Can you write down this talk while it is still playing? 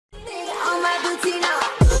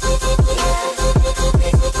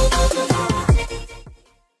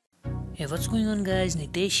what's going on guys,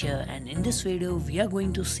 Nitesh here, and in this video we are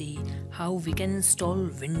going to see how we can install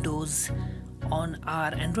Windows on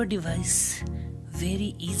our Android device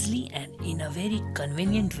very easily and in a very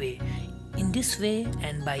convenient way. In this way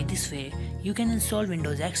and by this way you can install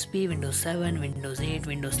Windows XP, Windows 7, Windows 8,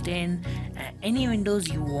 Windows 10, any Windows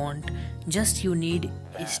you want. Just you need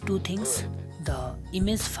is two things: the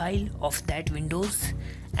image file of that Windows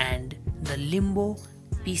and the Limbo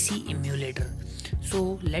PC emulator.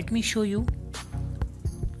 So let me show you.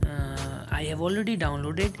 I have already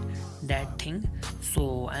downloaded that thing,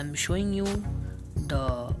 so I'm showing you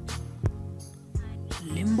the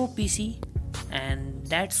Limbo PC, and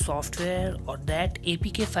that software or that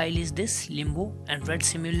APK file is this Limbo Android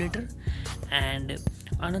simulator. And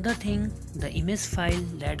another thing, the image file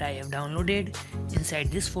that I have downloaded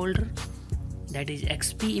inside this folder, that is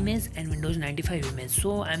XP image and Windows 95 image.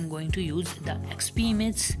 So I'm going to use the XP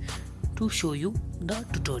image to show you the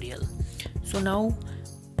tutorial. So now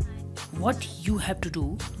what you have to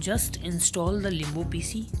do, just install the Limbo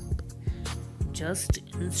PC. Just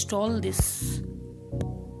install this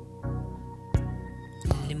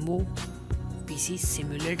Limbo PC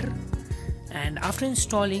simulator, and after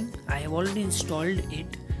installing, I have already installed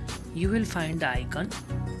it, you will find the icon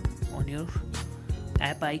on your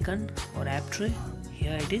app icon or app tray.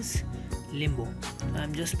 Here it is, Limbo.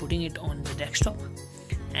 I'm just putting it on the desktop,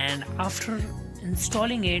 and after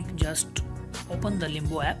installing it, just open the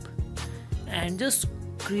Limbo app and just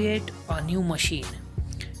create a new machine.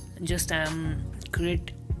 Just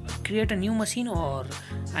create a new machine, or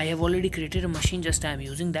I have already created a machine, just I'm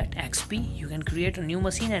using that XP. You can create a new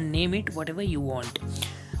machine and name it whatever you want.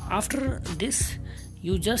 After this,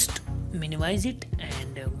 you just minimize it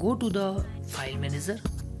and go to the file manager,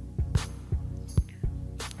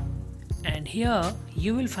 and here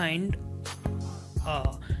you will find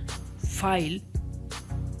a file,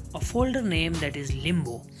 a folder name that is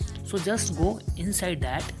Limbo. So just go inside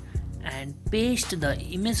that and paste the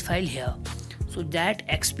image file here. So that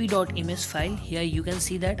xp.image file, here you can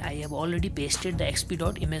see that I have already pasted the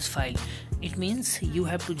xp.image file. It means you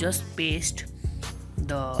have to just paste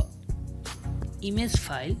the image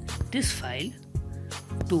file, this file,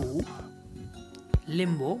 to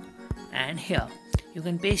Limbo, and here you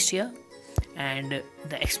can paste here, and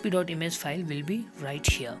the xp.image file will be right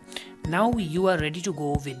here. Now you are ready to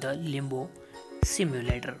go with the Limbo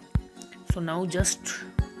simulator. So now just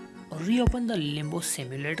reopen the Limbo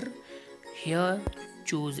simulator. Here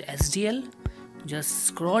choose SDL, just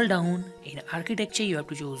scroll down. In architecture you have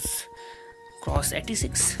to choose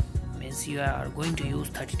x86, means you are going to use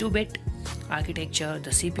 32-bit architecture.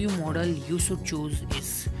 The CPU model you should choose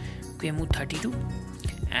is QEMU 32,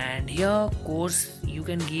 and here course you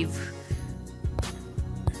can give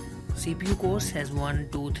CPU course as 1,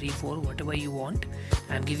 2, 3, 4, whatever you want.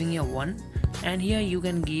 I'm giving here 1, and here you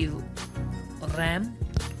can give RAM,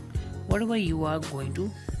 whatever you are going to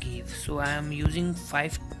give. So I am using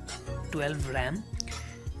 512 RAM.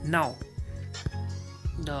 Now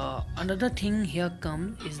the another thing here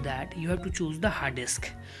comes is that you have to choose the hard disk.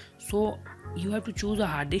 So you have to choose a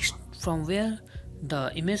hard disk from where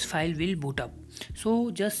the image file will boot up.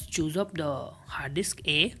 So just choose up the hard disk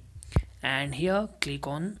A, and here click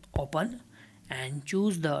on open and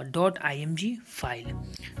choose the .img file.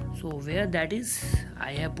 So where that is,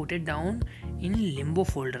 I have put it down in Limbo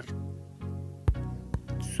folder.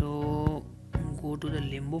 So go to the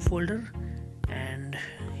Limbo folder, and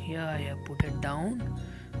here I have put it down,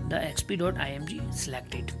 the xp.img,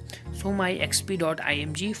 select it. So my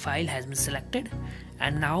xp.img file has been selected,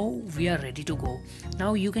 and now we are ready to go.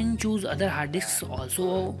 Now you can choose other hard disks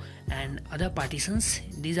also and other partitions.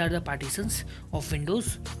 These are the partitions of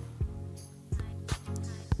Windows.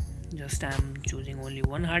 Just I'm choosing only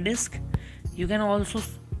one hard disk. You can also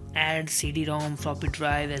add CD-ROM, floppy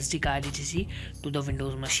drive, SD card, etc. to the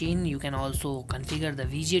Windows machine. You can also configure the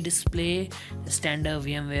VGA display, standard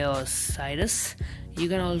VMware or Cyrus. You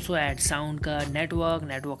can also add sound card,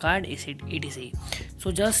 network card, etc.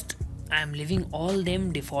 So just I am leaving all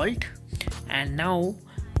them default, and now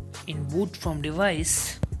in boot from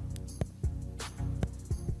device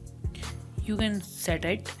you can set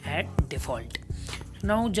it at default.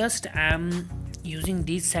 Now just I am using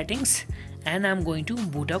these settings, and I'm going to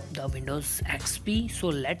boot up the Windows XP. So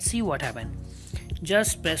let's see what happens.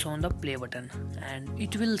 Just press on the play button, and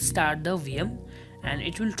it will start the VM, and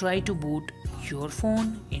it will try to boot your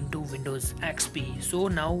phone into Windows XP. So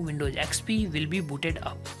now Windows XP will be booted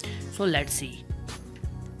up. So let's see.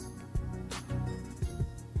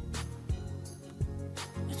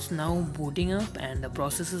 It's now booting up and the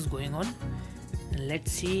process is going on.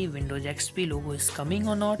 Let's see Windows XP logo is coming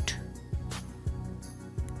or not.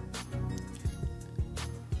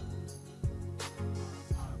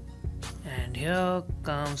 here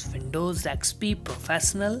comes Windows XP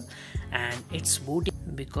Professional, and it's booting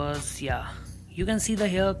because yeah, you can see the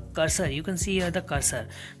here cursor, you can see here the cursor,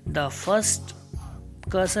 the first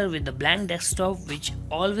cursor with the blank desktop, which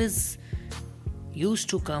always used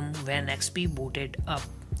to come when XP booted up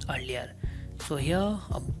earlier. So here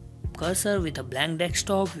a cursor with a blank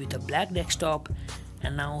desktop, with a black desktop,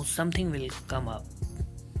 and now something will come up.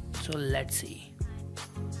 So let's see.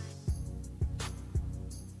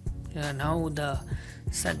 Now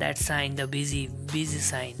that sign, the busy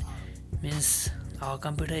sign, means our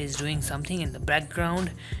computer is doing something in the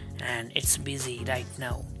background and it's busy right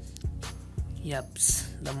now. Yups,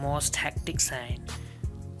 the most hectic sign.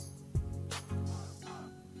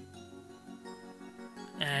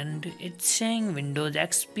 And it's saying Windows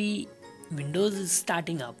XP, Windows is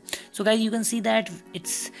starting up. So guys, you can see that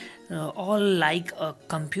it's all like a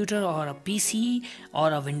computer or a PC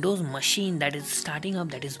or a Windows machine that is starting up,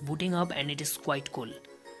 that is booting up, and it is quite cool.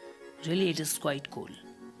 Really, it is quite cool.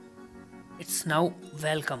 It's now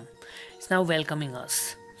welcome. It's now welcoming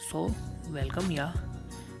us. So welcome, yeah,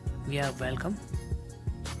 we are welcome.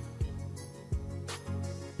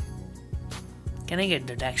 Can I get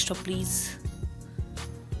the desktop please?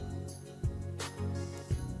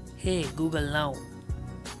 Hey Google now.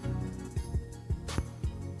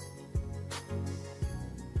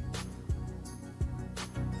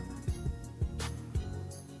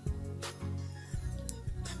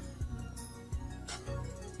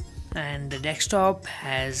 And the desktop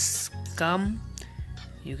has come.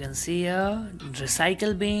 You can see here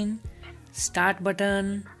recycle bin, start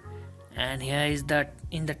button, and here is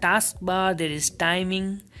in the taskbar there is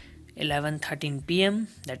timing 11:13 p.m.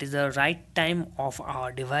 that is the right time of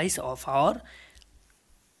our device, of our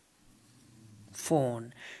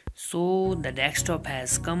phone. So the desktop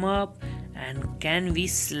has come up, and can we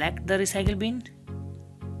select the recycle bin?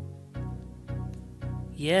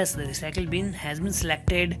 Yes, the recycle bin has been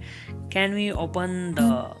selected. Can we open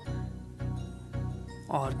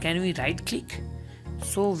or can we right click?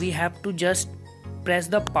 So we have to just press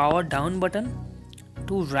the power down button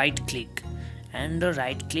to right click, and the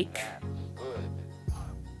right click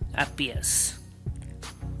appears.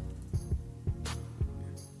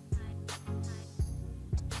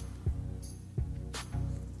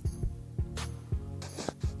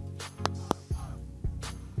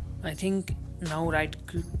 I think now right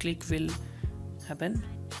click will happen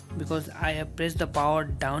because I have pressed the power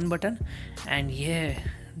down button, and yeah,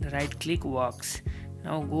 the right click works.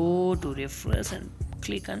 Now go to refresh and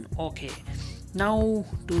click on OK. Now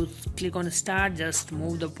to click on start, just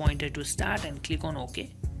move the pointer to start and click on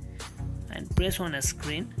OK and press on a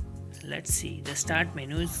screen. Let's see the start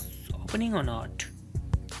menu is opening or not.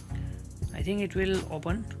 I think it will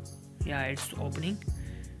open. Yeah, it's opening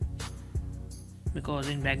because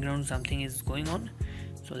in background something is going on.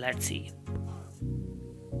 So let's see.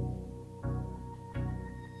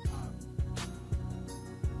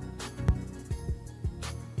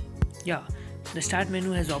 Yeah, the start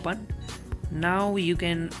menu has opened. Now you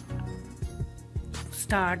can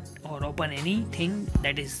start or open anything.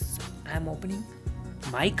 That is, I'm opening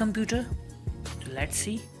my computer. So let's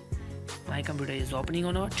see my computer is opening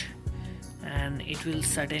or not, and it will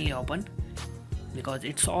certainly open because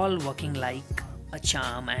it's all working like a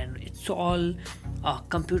charm and it's all a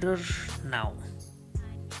computer now.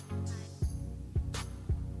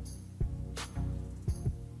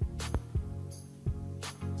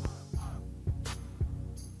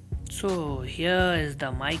 So here is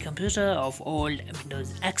the my computer of old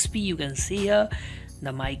Windows XP. You can see here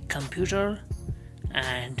the my computer,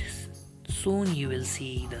 and soon you will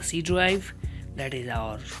see the C drive, that is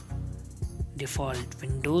our default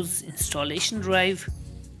Windows installation drive.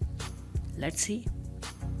 Let's see.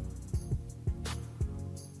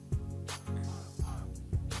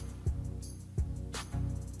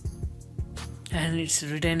 And it's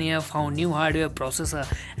written here found new hardware processor,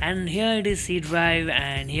 and here it is C drive,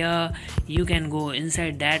 and here you can go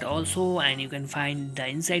inside that also, and you can find the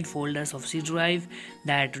inside folders of C drive,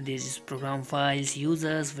 that this is program files,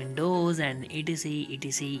 users, Windows, and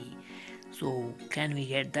etc. So can we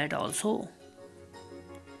get that also?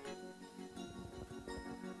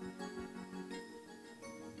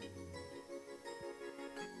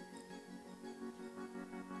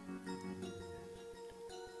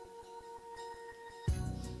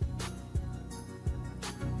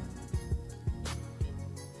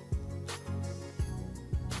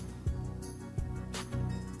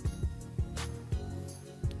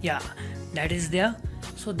 Yeah, that is there.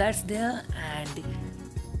 So that's there, and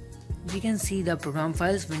we can see the program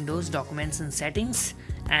files, Windows, documents and settings,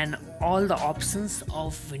 and all the options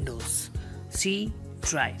of Windows C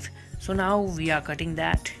drive. So now we are cutting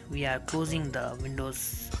that, we are closing the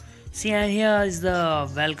windows. See, and here is the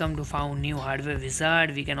welcome to found new hardware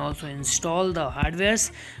wizard. We can also install the hardwares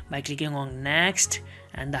by clicking on next,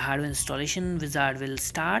 and the hardware installation wizard will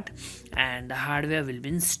start and the hardware will be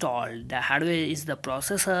installed. The hardware is the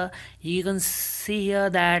processor. You can see here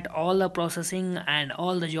that all the processing and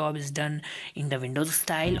all the job is done in the Windows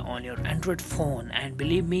style on your Android phone, and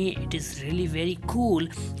believe me, it is really very cool,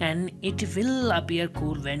 and it will appear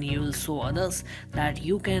cool when you will show others that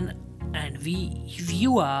you can, and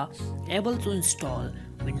you are able to install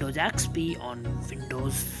Windows XP on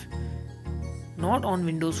Windows, not on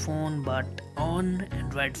Windows phone but on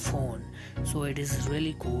Android phone. So it is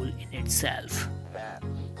really cool in itself.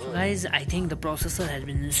 So guys, I think the processor has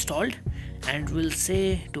been installed, and we'll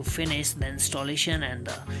say to finish the installation, and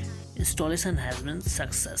the installation has been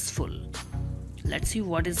successful. Let's see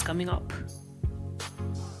what is coming up.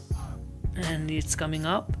 And it's coming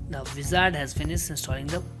up, the wizard has finished installing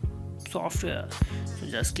the software. So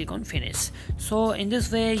just click on finish. So in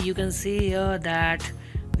this way you can see here that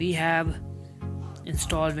we have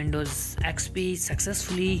installed Windows XP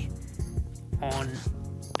successfully on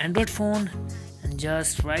Android phone, and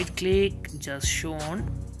just right click, just show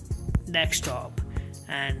on desktop,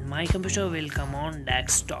 and my computer will come on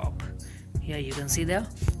desktop. Here you can see there.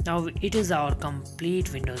 Now it is our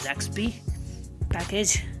complete Windows XP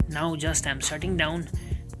package. Now just I'm shutting down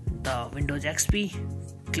the Windows XP.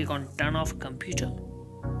 Click on turn off computer,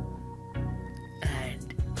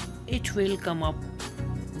 and it will come up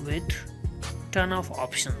with turn off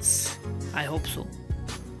options. I hope so.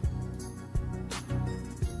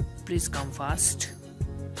 Please come fast.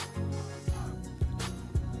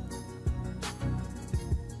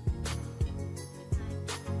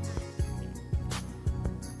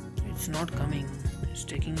 It's not coming, it's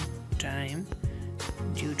taking time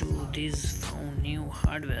due to these found new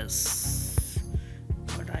hardwares.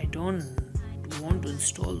 But I don't want to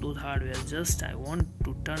install those hardware, just I want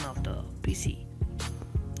to turn off the PC.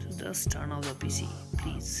 So just turn off the PC,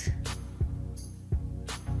 please.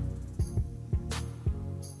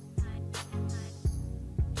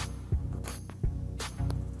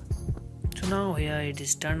 So now here it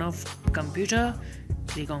is turn off computer.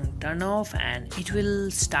 Click on turn off and it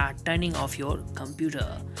will start turning off your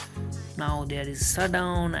computer. Now there is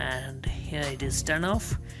shutdown, and here it is turn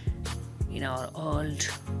off in our old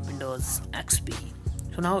Windows XP.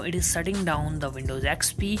 So now it is shutting down the Windows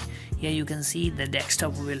XP. Here you can see the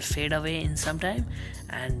desktop will fade away in some time,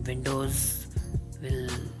 and Windows will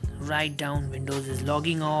write down Windows is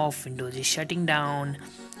logging off, Windows is shutting down.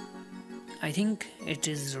 I think it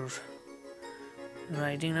is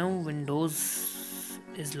writing now Windows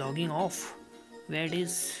is logging off. Where it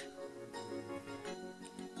is?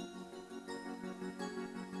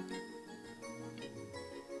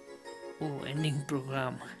 Oh, ending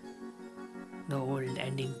program. The old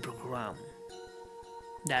ending program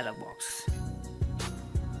dialog box.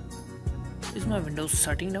 Is my Windows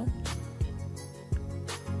shutting down?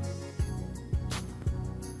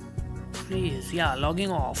 Please, yeah,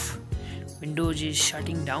 logging off. Windows is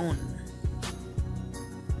shutting down.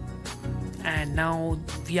 And now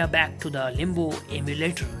we are back to the Limbo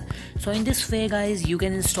emulator. So in this way guys, you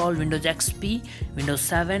can install Windows XP, Windows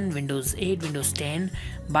 7, Windows 8, Windows 10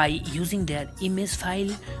 by using their image file,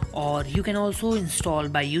 or you can also install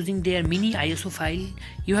by using their mini ISO file.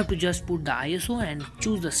 You have to just put the ISO and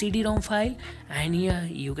choose the CD-ROM file, and here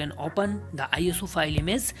you can open the ISO file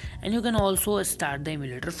image, and you can also start the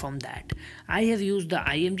emulator from that. I have used the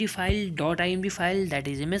img file, .img file, that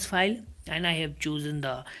is image file, and I have chosen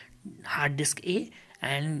the hard disk A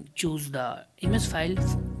and choose the image file.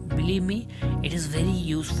 Believe me, it is very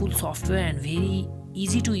useful software and very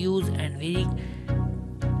easy to use and very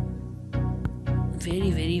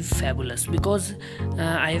fabulous, because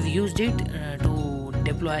I have used it to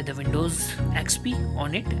deploy the Windows XP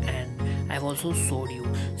on it, and I have also showed you.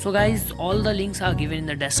 So guys, all the links are given in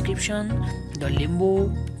the description. The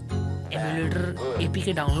Limbo emulator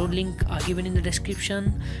APK download link are given in the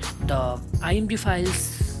description. The img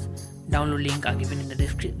files download link are given in the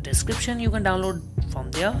description. You can download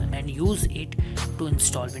from there and use it to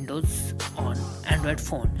install Windows on Android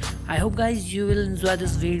phone. I hope guys you will enjoy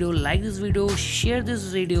this video, like this video, share this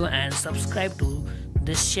video, and subscribe to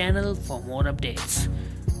this channel for more updates.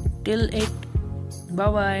 Till it,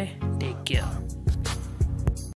 bye bye, take care.